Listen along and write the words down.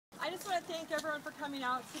just want to thank everyone for coming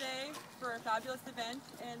out today for a fabulous event,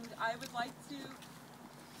 and I would like to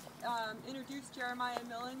introduce Jeremiah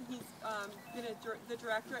Millen. He's been the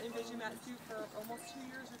director at Envision Mat-Su for almost 2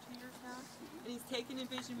 years now, and he's taken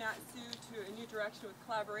Envision Mat-Su to a new direction with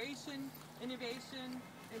collaboration, innovation,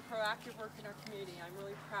 and proactive work in our community. I'm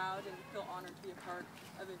really proud and feel honored to be a part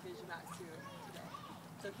of Envision Mat-Su today.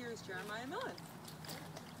 So here's Jeremiah Millen.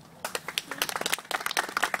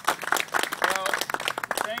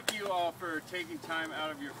 Thank you all for taking time out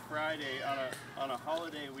of your Friday on a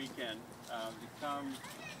holiday weekend to come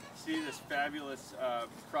see this fabulous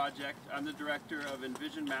project. I'm the director of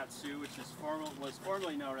Envision Mat-Su, which was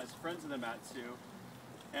formerly known as Friends of the Mat-Su,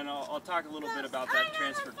 and I'll talk a little bit about that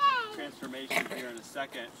transformation here in a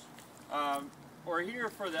second. We're here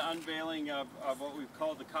for the unveiling of what we've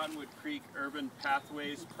called the Cottonwood Creek Urban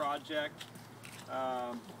Pathways Project,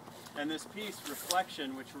 and this piece,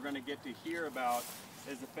 Reflection, which we're going to get to hear about,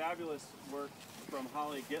 is a fabulous work from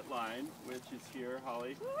Holly Gittlein, which is here.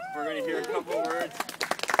 Holly, we're going to hear a couple words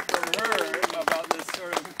from her about this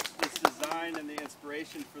design and the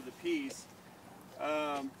inspiration for the piece.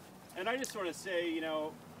 And I just want to say, you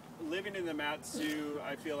know, living in the Mat-Su,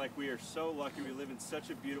 I feel like we are so lucky. We live in such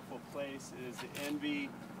a beautiful place. It is the envy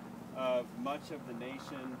of much of the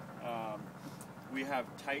nation. We have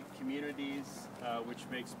tight communities, which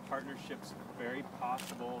makes partnerships very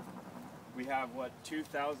possible. We have,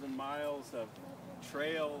 2,000 miles of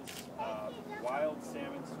trails, wild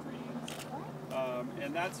salmon streams,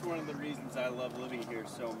 and that's one of the reasons I love living here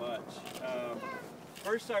so much.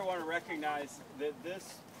 First, I want to recognize that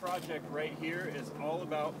this project right here is all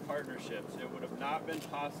about partnerships. It would have not been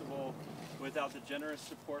possible without the generous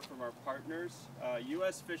support from our partners.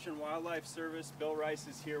 U.S. Fish and Wildlife Service, Bill Rice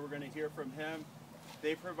is here. We're going to hear from him.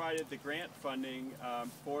 They provided the grant funding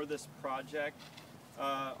for this project.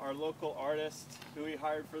 Our local artist who we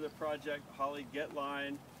hired for the project, Holly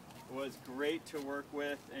Gittlein, was great to work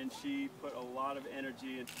with, and she put a lot of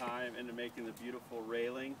energy and time into making the beautiful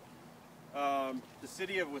railing. The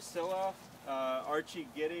City of Wasilla, Archie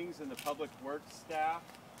Gittings and the public works staff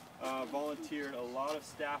volunteered a lot of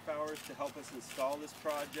staff hours to help us install this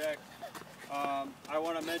project. I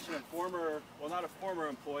want to mention not a former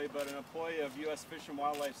employee, but an employee of U.S. Fish and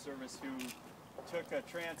Wildlife Service who took a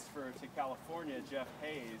transfer to California, Jeff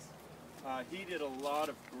Hayes. He did a lot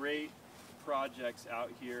of great projects out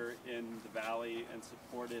here in the valley and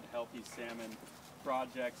supported healthy salmon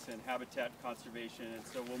projects and habitat conservation, and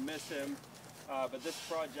so we'll miss him. But this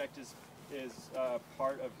project is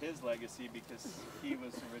part of his legacy because he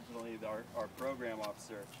was originally our program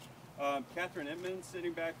officer. Catherine Inman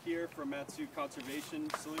sitting back here from Mat-Su Conservation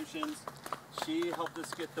Solutions. She helped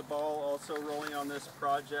us get the ball also rolling on this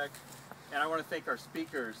project. And I want to thank our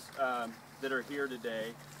speakers that are here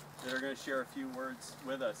today that are going to share a few words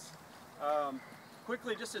with us.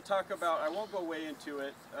 Quickly, just to talk about, I won't go way into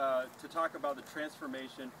it, to talk about the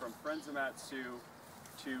transformation from Friends of Mat-Su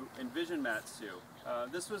to Envision Mat-Su.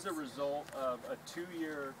 This was a result of a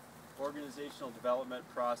 2-year organizational development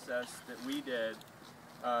process that we did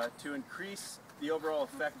to increase the overall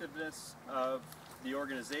effectiveness of the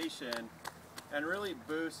organization and really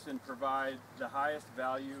boost and provide the highest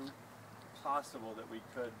value possible that we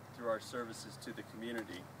could through our services to the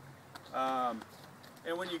community.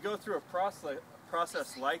 And when you go through a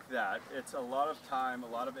process like that, it's a lot of time, a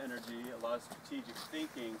lot of energy, a lot of strategic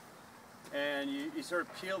thinking, and you sort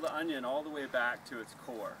of peel the onion all the way back to its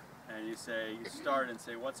core, and you start and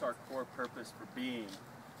say, what's our core purpose for being?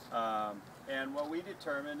 And what we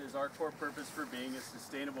determined is our core purpose for being is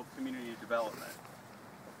sustainable community development.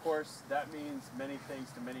 Of course, that means many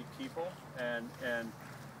things to many people, and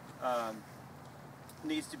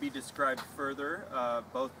needs to be described further,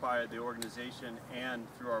 both by the organization and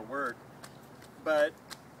through our work. But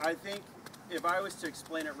I think if I was to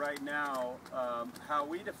explain it right now, how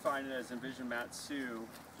we define it as Envision Mat-Su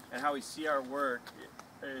and how we see our work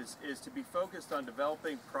is to be focused on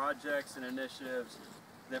developing projects and initiatives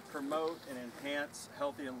that promote and enhance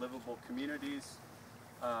healthy and livable communities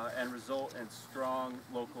and result in strong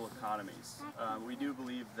local economies. We do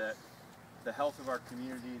believe that the health of our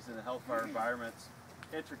communities and the health of our environments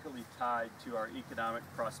intricately tied to our economic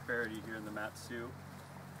prosperity here in the Mat-Su.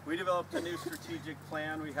 We developed a new strategic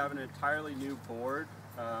plan. We have an entirely new board.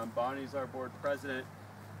 Bonnie's our board president.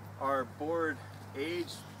 Our board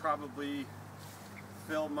aged probably.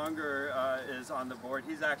 Phil Munger is on the board.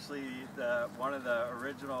 He's actually one of the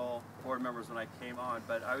original board members when I came on,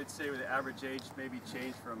 but I would say the average age maybe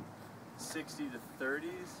changed from 60 to 30s,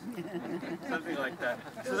 something like that.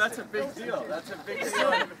 So that's a big deal. That's a big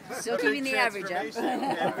deal. Still keeping the average up.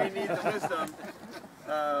 And we need the wisdom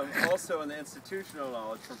also in the institutional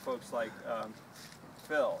knowledge from folks like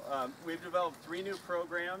Phil. We've developed 3 new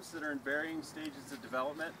programs that are in varying stages of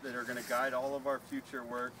development that are going to guide all of our future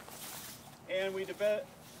work. And we developed,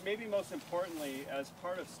 maybe most importantly, as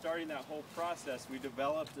part of starting that whole process, we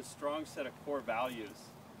developed a strong set of core values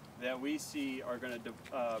that we see are going to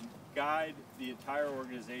guide the entire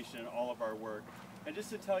organization and all of our work. And just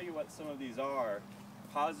to tell you what some of these are: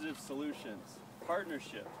 positive solutions,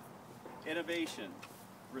 partnership, innovation,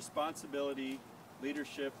 responsibility,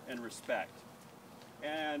 leadership, and respect.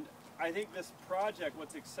 And I think this project,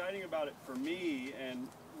 what's exciting about it for me and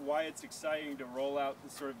why it's exciting to roll out the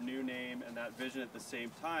sort of new name and that vision at the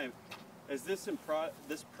same time, is this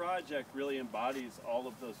project really embodies all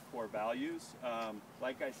of those core values.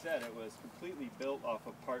 Like I said, it was completely built off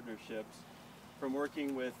of partnerships, from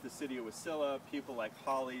working with the City of Wasilla, people like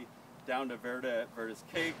Holly, down to Verda at Verda's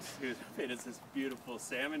Cakes, who made us this beautiful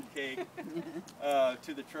salmon cake,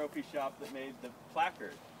 to the trophy shop that made the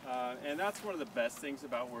placard. And that's one of the best things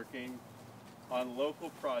about working on local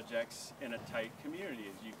projects in a tight community,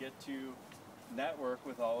 is you get to network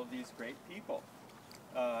with all of these great people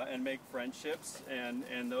and make friendships,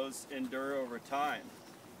 and those endure over time.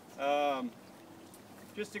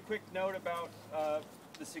 Just a quick note about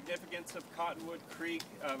the significance of Cottonwood Creek.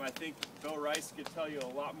 I think Bill Rice could tell you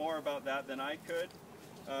a lot more about that than I could.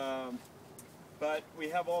 But we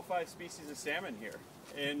have all 5 species of salmon here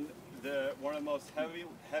in one of the most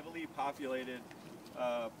heavily populated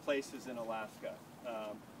places in Alaska.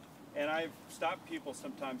 And I've stopped people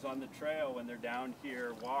sometimes on the trail when they're down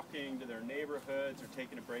here walking to their neighborhoods or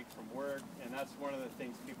taking a break from work, and that's one of the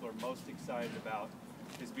things people are most excited about,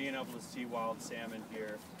 is being able to see wild salmon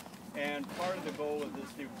here. And part of the goal of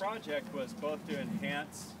this new project was both to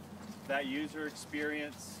enhance that user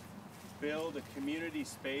experience, build a community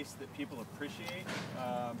space that people appreciate,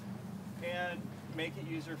 and make it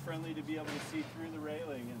user-friendly to be able to see through the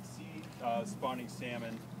railing and see spawning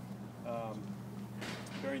salmon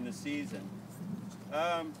during the season.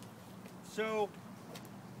 So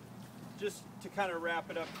just to kind of wrap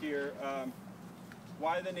it up here,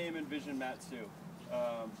 why the name Envision Mat-Su?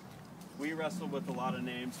 We wrestled with a lot of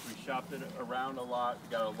names, we shopped it around a lot,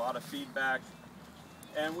 got a lot of feedback,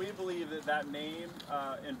 and we believe that that name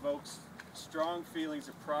invokes strong feelings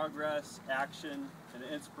of progress, action, and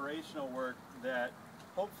inspirational work that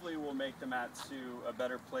hopefully will make the Mat-Su a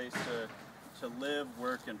better place to live,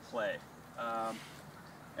 work, and play.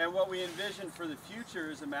 And what we envision for the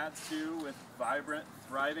future is a Mat-Su with vibrant,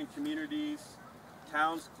 thriving communities,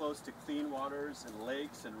 towns close to clean waters and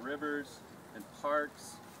lakes and rivers and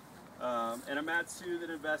parks, and a Mat-Su that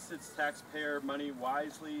invests its taxpayer money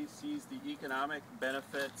wisely, sees the economic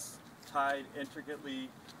benefits tied intricately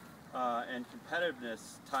and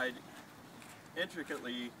competitiveness tied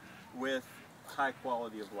intricately with high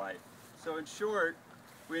quality of life. So in short,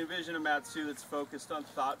 we envision a Mat-Su that's focused on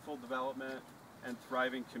thoughtful development and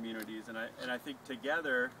thriving communities, and I think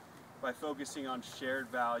together, by focusing on shared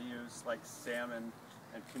values like salmon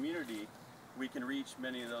and community, we can reach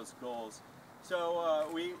many of those goals. So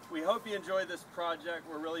we hope you enjoy this project.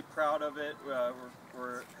 We're really proud of it.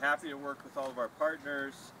 We're happy to work with all of our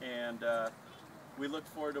partners, and we look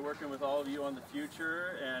forward to working with all of you on the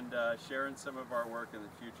future and sharing some of our work in the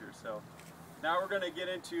future. So now we're going to get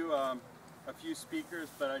into a few speakers,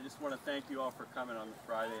 but I just want to thank you all for coming on the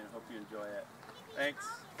Friday and hope you enjoy it. Thanks.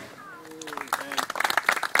 Thanks.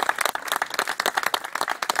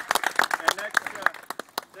 And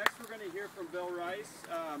next we're going to hear from Bill Rice,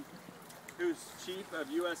 who's Chief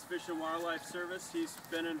of U.S. Fish and Wildlife Service. He's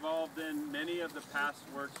been involved in many of the past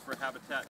works for Habitat